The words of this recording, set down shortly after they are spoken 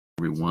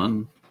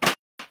Everyone,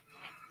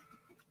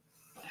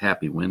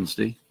 happy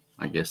Wednesday.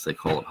 I guess they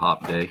call it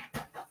Hop Day.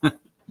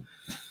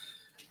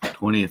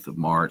 20th of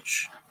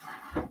March,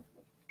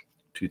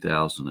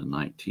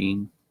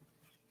 2019.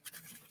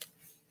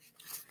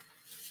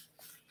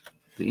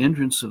 The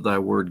entrance of thy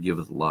word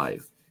giveth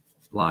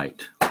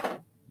light.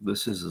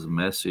 This is a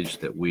message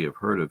that we have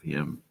heard of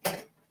him.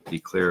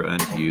 Declare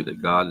unto you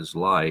that God is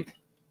light,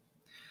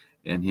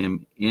 and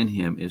in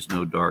him is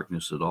no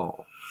darkness at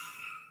all.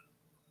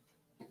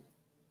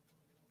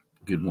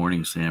 Good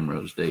morning, Sam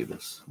Rose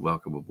Davis.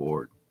 Welcome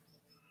aboard.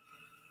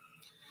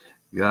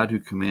 God, who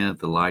commanded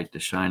the light to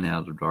shine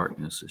out of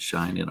darkness, has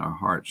shined in our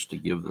hearts to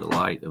give the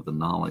light of the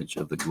knowledge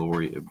of the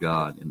glory of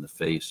God in the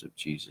face of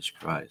Jesus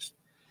Christ.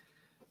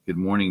 Good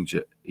morning,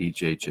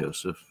 E.J.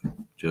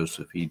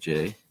 Joseph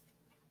E.J.,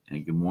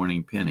 and good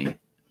morning, Penny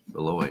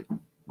Beloit.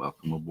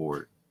 Welcome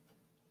aboard.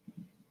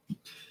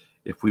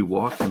 If we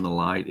walk in the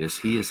light as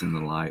he is in the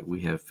light, we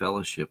have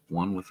fellowship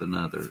one with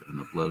another, and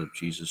the blood of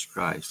Jesus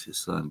Christ, his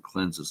Son,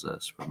 cleanses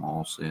us from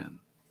all sin.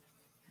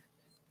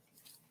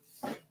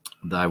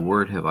 Thy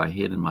word have I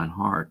hid in mine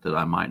heart, that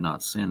I might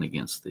not sin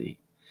against thee.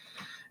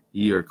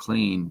 Ye are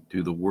clean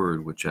through the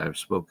word which I have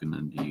spoken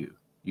unto you.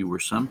 You were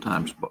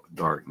sometimes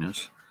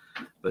darkness,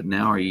 but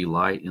now are ye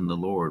light in the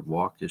Lord.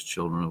 Walk as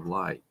children of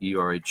light. Ye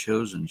are a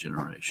chosen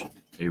generation,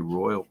 a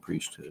royal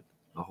priesthood,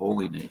 a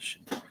holy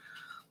nation,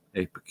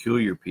 a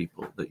peculiar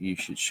people, that you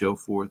should show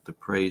forth the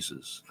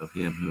praises of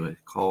him who hath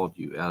called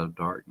you out of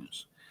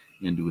darkness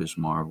into his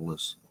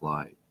marvelous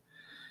light.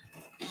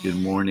 Good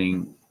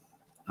morning,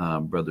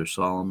 Brother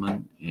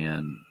Solomon,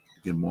 and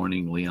good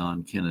morning,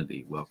 Leon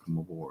Kennedy. Welcome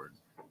aboard.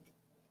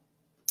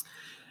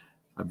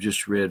 I've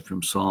just read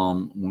from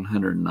Psalm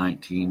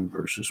 119,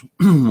 verses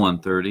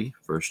 130,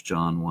 1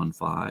 John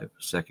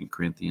 1:5, 2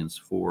 Corinthians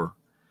 4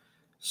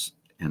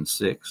 and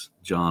 6,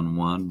 John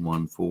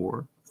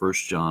 1:4, 1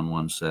 John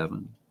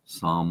 1:7,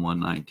 Psalm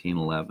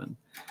 119:11,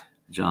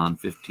 John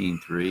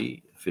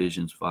 15:3,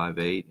 Ephesians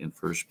 5:8, and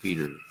 1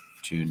 Peter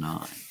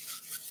 2:9.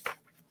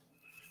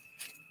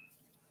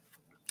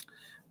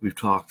 We've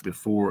talked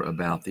before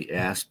about the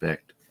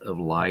aspect of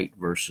light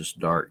versus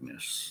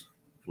darkness.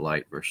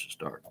 Light versus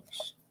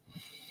darkness.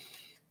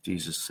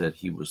 Jesus said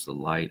he was the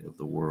light of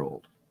the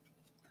world,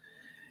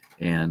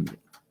 and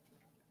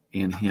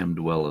in him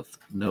dwelleth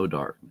no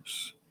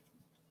darkness.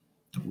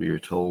 We are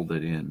told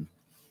that in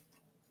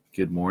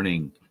good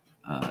morning,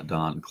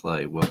 Don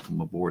Clay,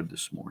 welcome aboard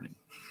this morning.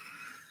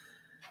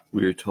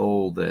 We are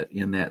told that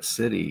in that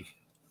city,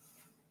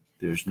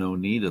 there's no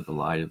need of the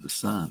light of the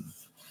sun,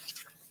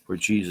 for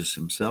Jesus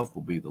himself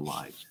will be the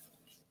light.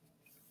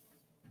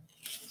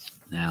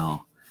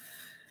 Now,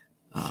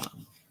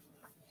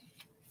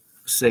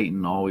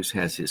 Satan always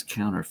has his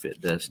counterfeit,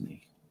 doesn't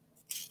he?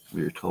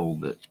 We are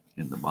told that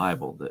in the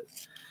Bible that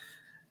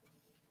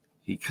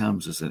he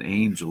comes as an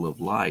angel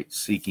of light,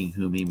 seeking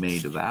whom he may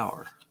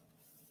devour.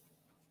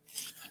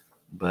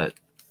 But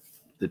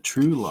the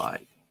true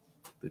light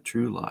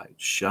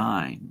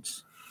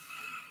shines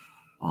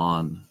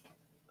on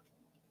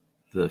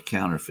the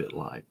counterfeit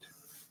light.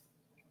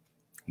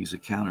 He's a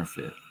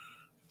counterfeit.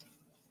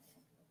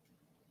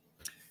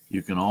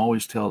 You can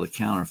always tell the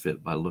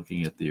counterfeit by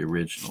looking at the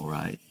original,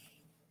 right?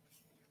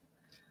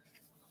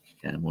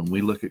 And when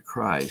we look at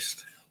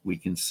Christ, we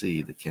can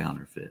see the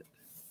counterfeit.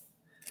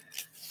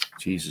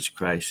 Jesus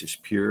Christ is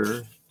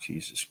pure.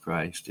 Jesus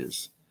Christ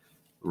is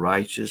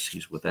righteous.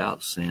 He's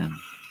without sin.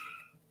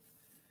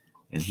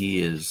 And he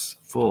is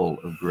full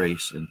of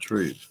grace and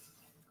truth.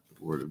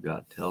 The Word of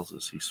God tells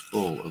us he's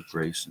full of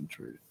grace and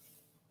truth.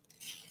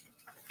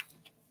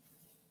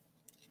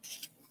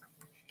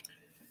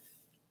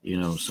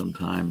 You know,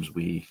 sometimes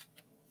we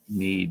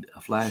need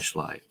a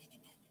flashlight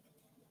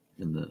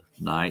in the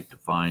night to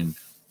find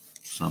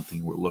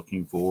something we're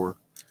looking for,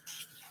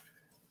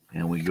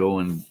 and we go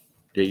and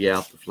dig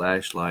out the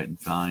flashlight and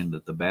find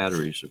that the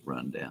batteries have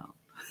run down.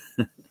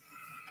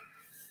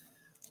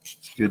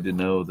 It's good to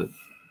know that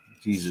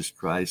Jesus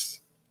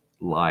Christ's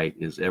light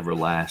is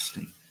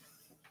everlasting.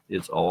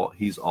 He's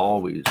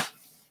always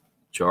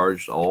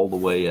charged all the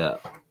way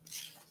up.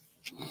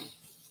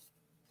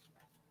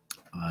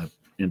 I've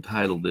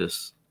entitled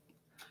this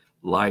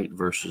Light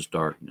versus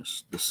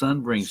Darkness. The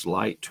sun brings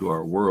light to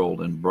our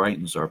world and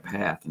brightens our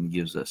path and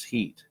gives us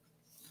heat.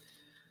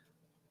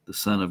 The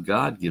Son of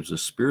God gives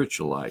us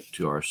spiritual light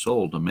to our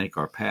soul to make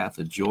our path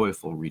a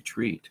joyful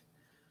retreat.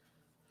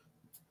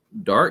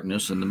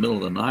 Darkness in the middle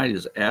of the night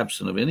is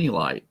absent of any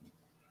light.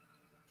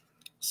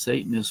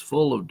 Satan is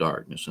full of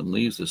darkness and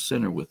leaves the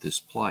sinner with his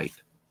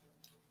plight.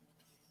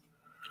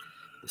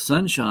 The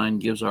sunshine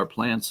gives our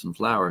plants and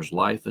flowers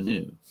life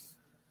anew.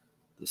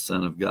 The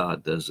Son of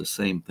God does the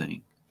same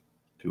thing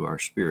to our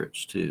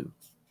spirits too.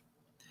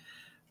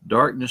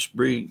 Darkness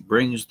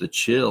brings the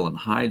chill and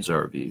hides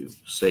our view.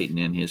 Satan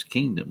in his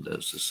kingdom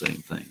does the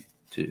same thing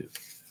too.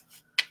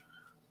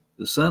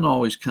 The sun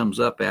always comes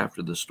up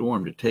after the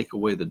storm to take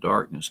away the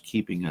darkness,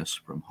 keeping us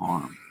from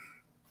harm.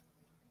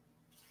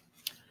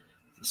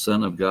 The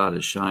Son of God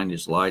has shined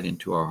his light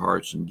into our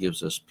hearts and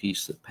gives us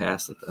peace that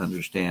passeth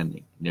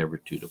understanding, never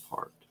to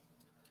depart.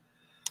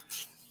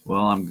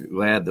 Well, I'm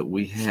glad that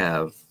we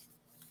have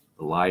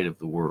the light of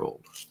the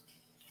world.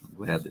 I'm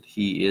glad that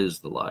He is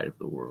the light of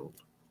the world.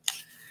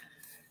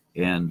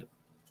 And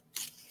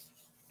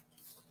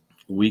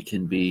we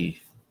can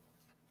be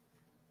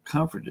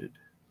comforted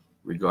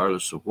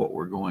regardless of what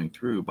we're going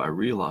through by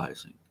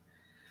realizing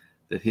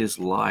that His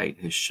light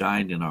has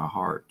shined in our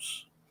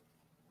hearts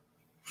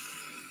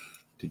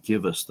to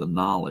give us the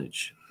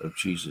knowledge of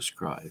Jesus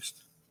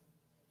Christ.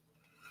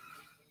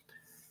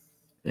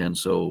 And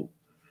so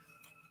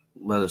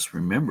let us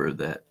remember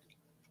that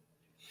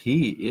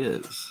He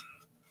is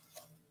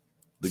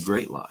the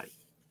great light.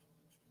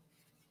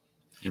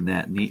 In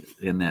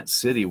that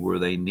city where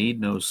they need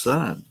no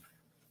sun,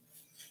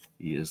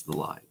 He is the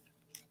light.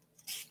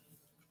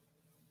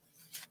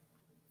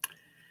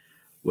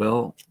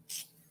 Well,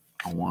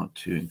 I want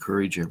to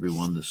encourage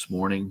everyone this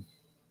morning,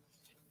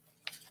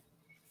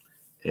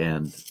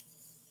 and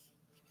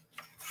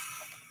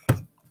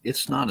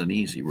it's not an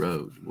easy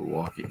road we're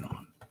walking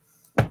on.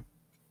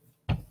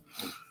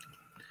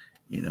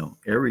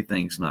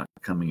 Everything's not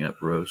coming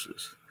up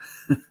roses.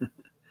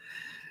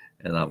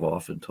 And I've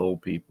often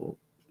told people,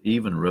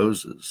 even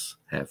roses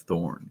have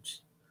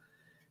thorns.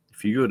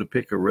 If you go to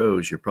pick a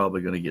rose, you're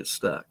probably going to get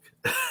stuck.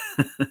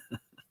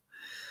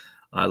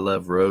 I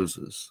love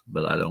roses,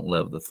 but I don't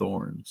love the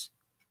thorns.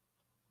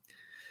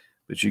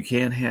 But you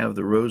can't have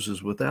the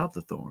roses without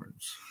the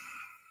thorns.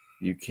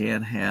 You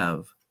can't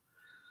have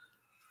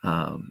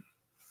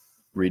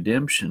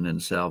redemption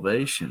and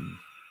salvation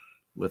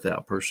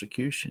without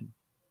persecution.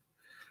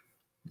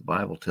 The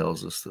Bible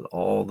tells us that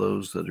all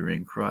those that are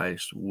in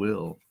Christ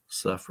will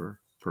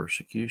suffer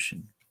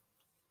persecution.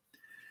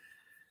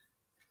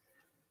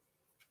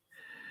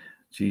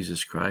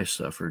 Jesus Christ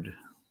suffered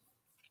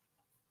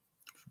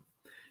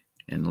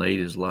and laid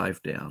His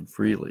life down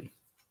freely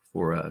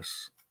for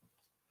us.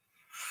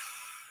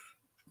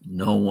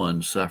 No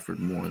one suffered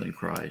more than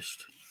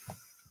Christ.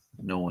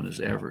 No one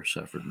has ever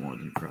suffered more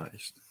than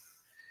Christ.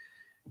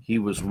 He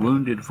was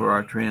wounded for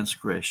our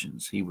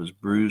transgressions. He was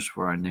bruised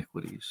for our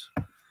iniquities.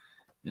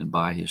 And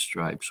by His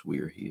stripes we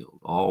are healed.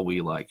 All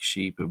we like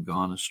sheep have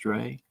gone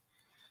astray.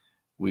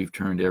 We've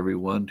turned every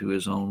one to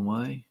his own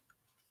way.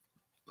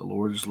 The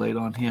Lord has laid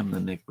on Him the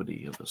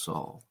iniquity of us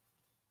all.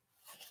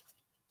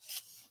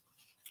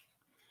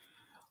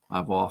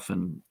 I've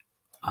often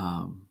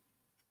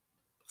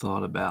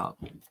thought about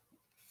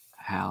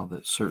how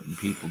that certain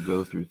people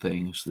go through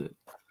things that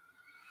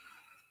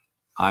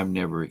I've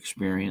never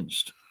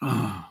experienced.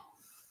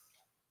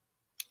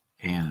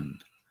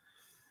 And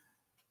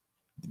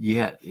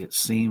yet it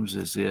seems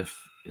as if,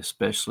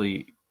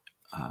 especially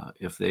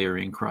if they are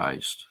in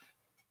Christ,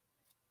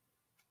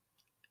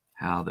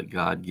 how that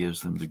God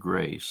gives them the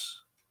grace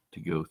to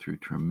go through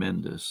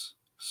tremendous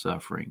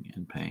suffering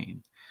and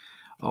pain.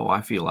 Oh,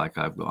 I feel like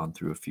I've gone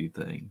through a few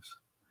things.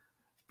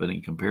 But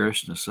in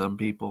comparison to some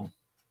people,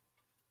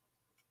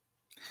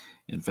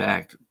 in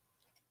fact,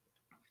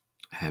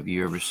 have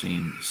you ever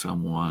seen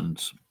someone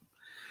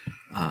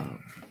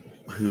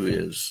who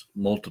is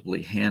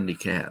multiply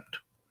handicapped,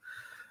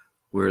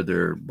 where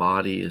their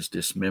body is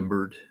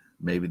dismembered?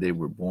 Maybe they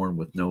were born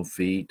with no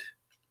feet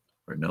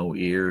or no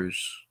ears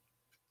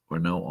or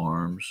no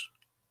arms.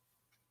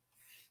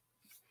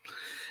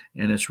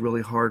 And it's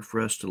really hard for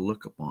us to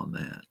look upon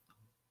that.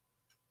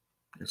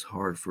 It's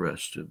hard for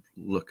us to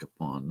look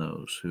upon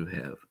those who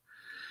have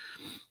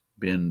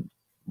been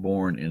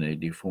born in a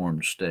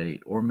deformed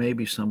state, or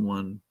maybe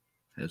someone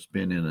has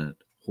been in a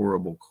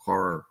horrible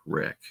car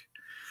wreck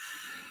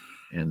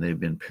and they've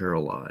been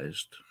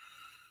paralyzed.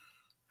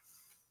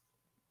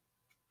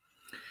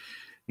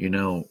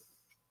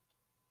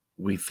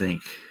 We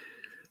think,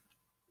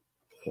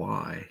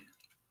 why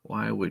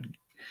would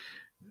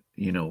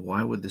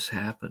this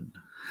happen?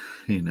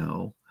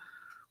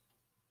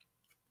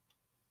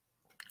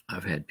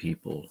 I've had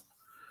people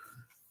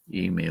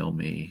email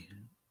me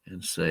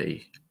and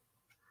say,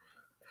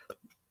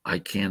 I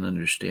can't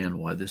understand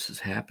why this is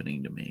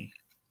happening to me.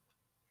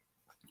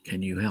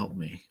 Can you help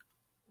me?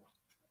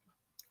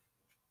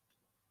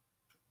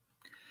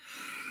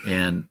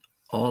 And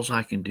all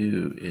I can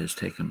do is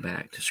take them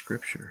back to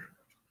Scripture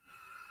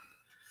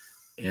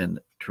and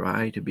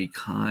try to be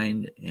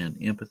kind and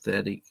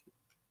empathetic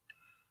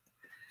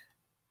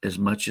as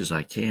much as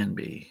I can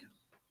be.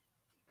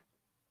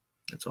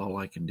 That's all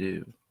I can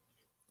do.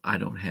 I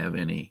don't have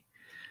any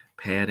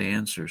pat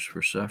answers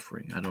for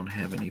suffering. I don't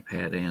have any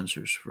pat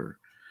answers for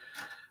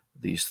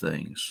these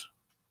things.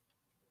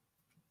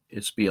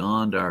 It's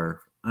beyond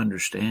our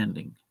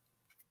understanding.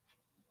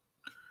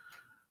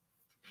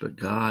 But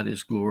God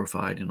is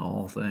glorified in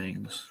all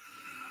things.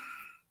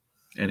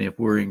 And if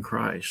we're in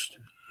Christ,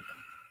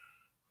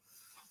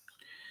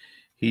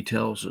 He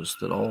tells us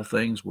that all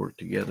things work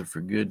together for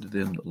good to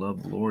them that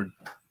love the Lord,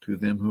 to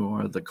them who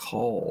are the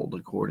called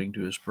according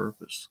to His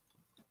purpose.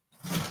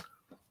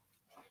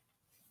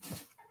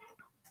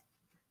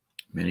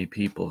 Many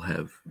people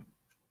have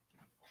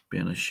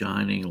been a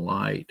shining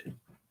light in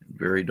a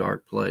very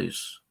dark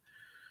place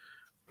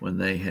when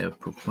they have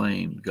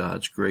proclaimed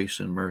God's grace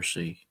and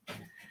mercy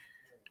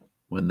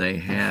when they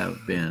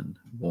have been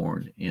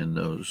born in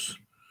those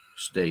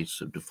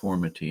states of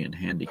deformity and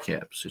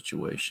handicap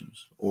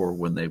situations, or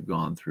when they've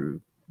gone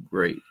through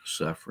great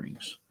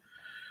sufferings.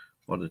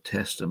 What a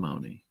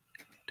testimony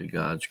to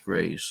God's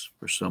grace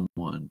for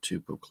someone to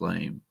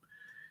proclaim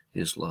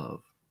his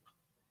love.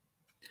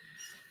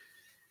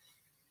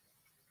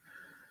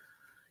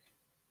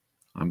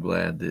 I'm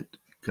glad that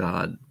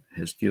God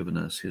has given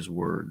us his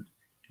word.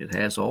 It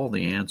has all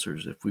the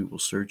answers. If we will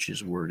search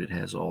his word, it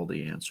has all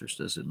the answers,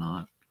 does it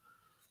not?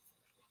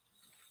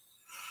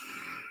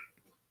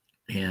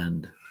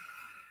 And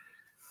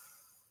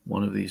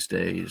one of these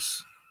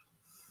days,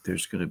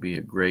 there's going to be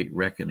a great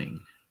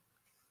reckoning.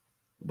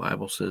 The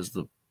Bible says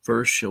the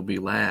first shall be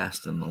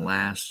last and the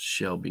last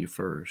shall be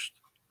first.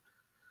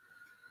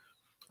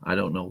 I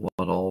don't know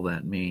what all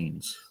that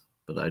means,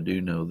 but I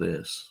do know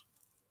this,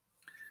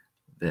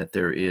 that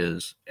there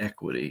is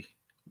equity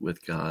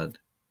with God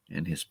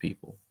and his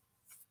people.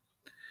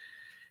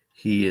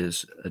 He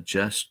is a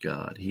just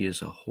God. He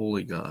is a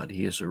holy God.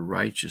 He is a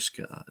righteous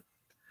God.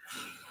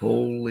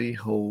 Holy,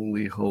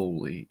 holy,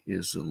 holy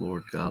is the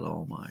Lord God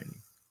Almighty.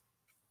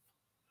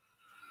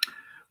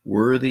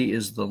 Worthy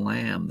is the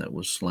Lamb that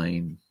was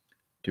slain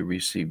to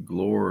receive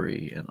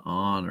glory and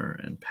honor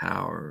and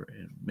power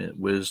and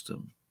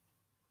wisdom.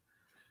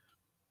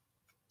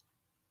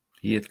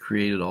 He hath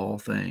created all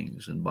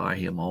things, and by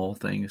him all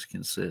things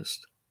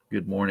consist.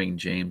 Good morning,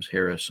 James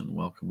Harrison.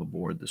 Welcome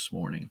aboard this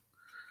morning.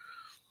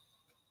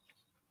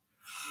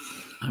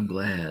 I'm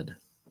glad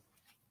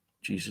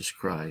Jesus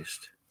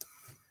Christ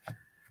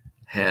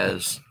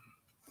has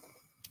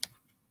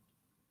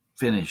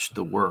finished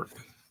the work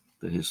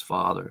that his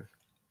Father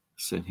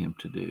sent him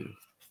to do.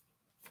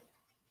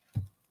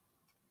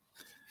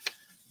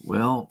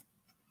 Well,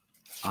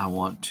 I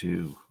want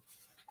to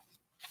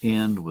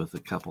end with a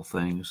couple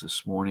things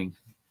this morning.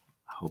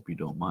 I hope you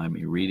don't mind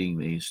me reading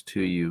these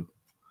to you.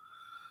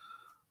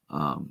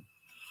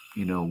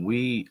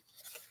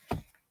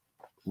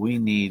 We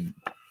need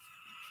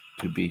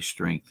to be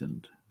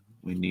strengthened.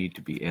 We need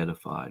to be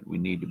edified. We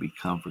need to be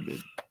comforted.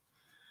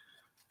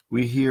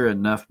 We hear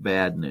enough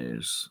bad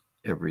news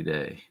every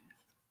day.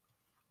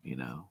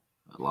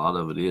 A lot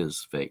of it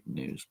is fake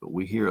news, but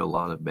we hear a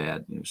lot of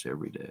bad news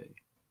every day.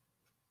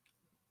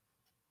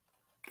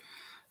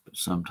 But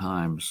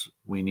sometimes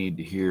we need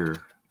to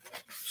hear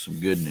some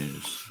good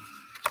news.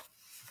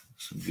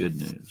 Some good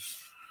news.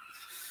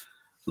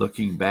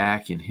 Looking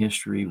back in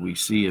history, we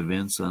see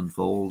events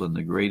unfold, and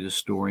the greatest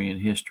story in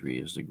history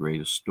is the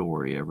greatest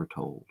story ever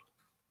told.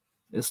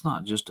 It's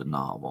not just a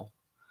novel.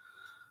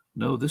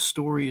 No, this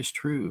story is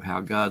true,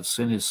 how God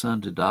sent his Son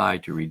to die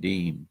to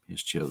redeem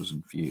his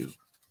chosen few.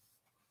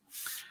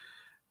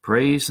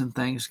 Praise and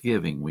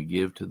thanksgiving we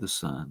give to the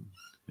Son,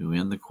 who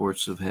in the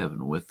courts of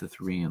heaven with the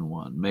three in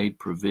one made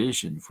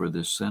provision for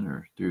this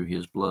sinner. Through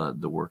his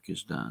blood the work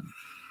is done.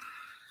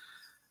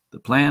 The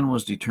plan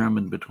was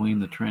determined between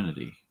the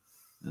Trinity,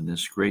 and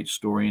this great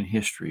story in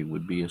history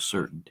would be a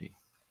certainty.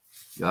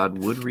 God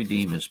would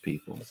redeem his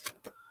people.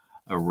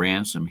 A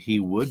ransom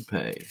he would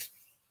pay.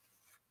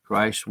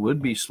 Christ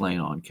would be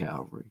slain on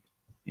Calvary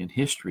in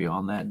history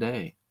on that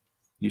day.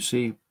 You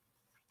see,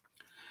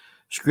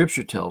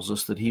 Scripture tells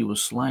us that he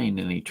was slain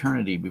in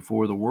eternity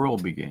before the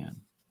world began.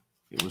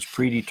 It was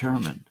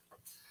predetermined.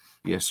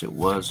 Yes, it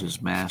was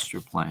his master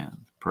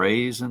plan.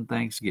 Praise and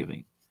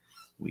thanksgiving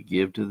we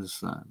give to the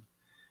Son,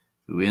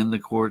 who in the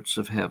courts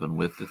of heaven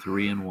with the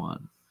three in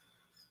one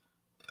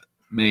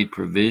made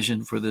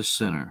provision for this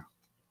sinner.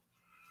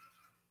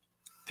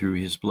 Through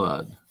his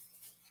blood,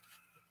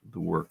 the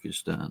work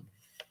is done.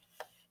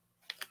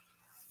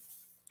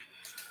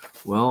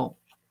 Well,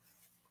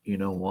 you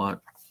know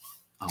what?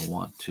 I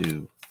want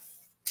to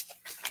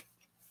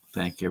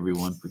thank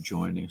everyone for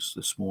joining us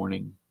this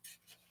morning.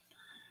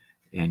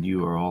 And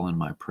you are all in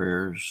my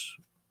prayers.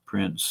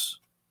 Prince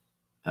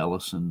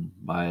Ellison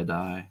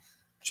Bayadai,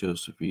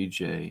 Joseph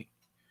E.J.,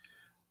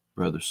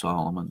 Brother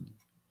Solomon,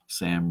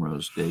 Sam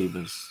Rose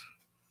Davis,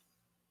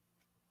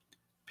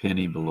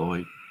 Penny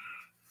Beloit,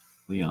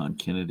 Leon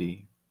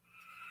Kennedy,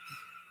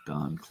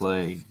 Don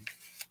Clay,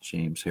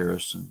 James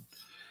Harrison,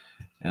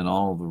 and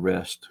all the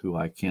rest who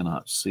I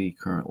cannot see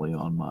currently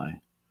on my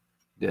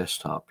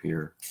desktop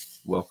here.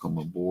 Welcome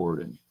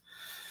aboard, and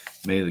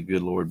may the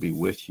good Lord be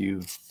with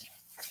you.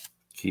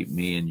 Keep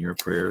me in your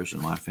prayers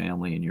and my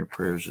family in your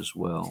prayers as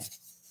well.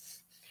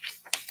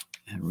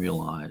 And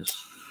realize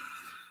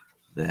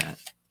that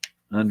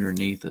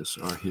underneath us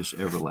are his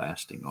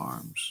everlasting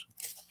arms.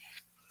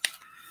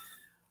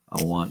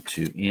 I want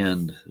to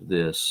end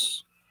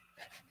this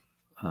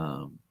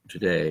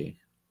today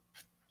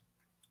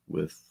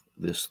with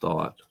this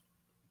thought.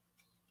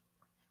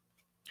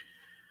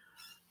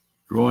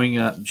 Growing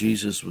up,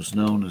 Jesus was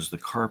known as the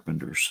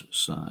carpenter's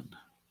son,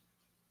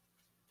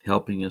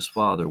 helping his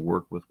father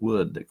work with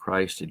wood that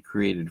Christ had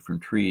created from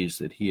trees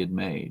that he had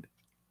made.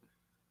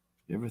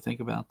 You ever think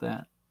about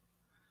that?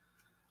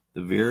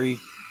 The very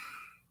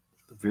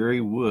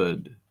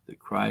wood that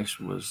Christ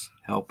was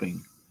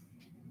helping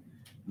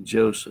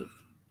Joseph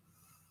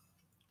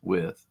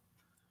with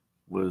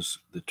was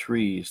the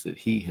trees that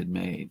he had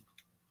made.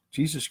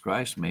 Jesus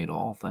Christ made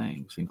all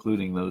things,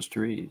 including those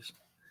trees.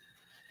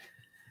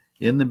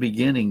 In the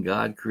beginning,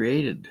 God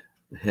created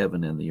the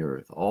heaven and the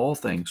earth. All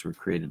things were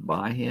created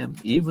by him,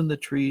 even the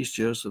trees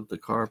Joseph the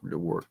carpenter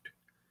worked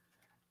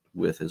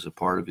with as a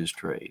part of his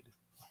trade.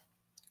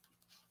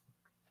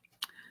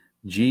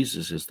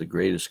 Jesus is the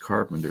greatest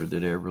carpenter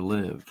that ever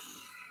lived,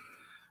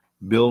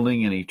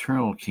 building an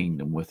eternal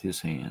kingdom with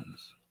his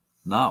hands.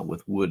 Not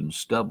with wood and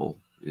stubble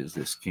is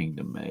this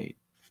kingdom made,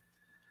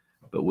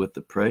 but with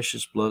the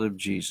precious blood of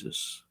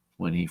Jesus,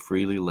 when he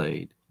freely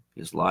laid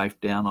his life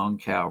down on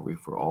Calvary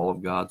for all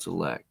of God's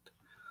elect,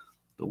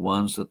 the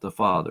ones that the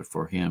Father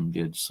for him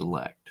did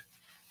select.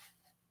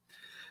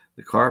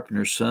 The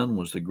carpenter's son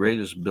was the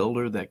greatest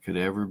builder that could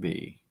ever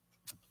be,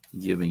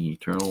 giving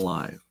eternal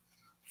life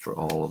for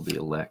all of the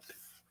elect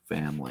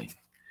family.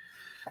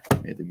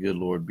 May the good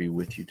Lord be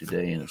with you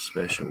today in a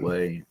special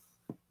way.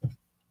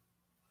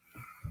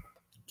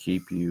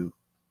 Keep you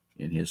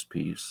in his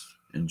peace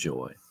and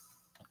joy.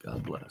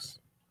 God bless.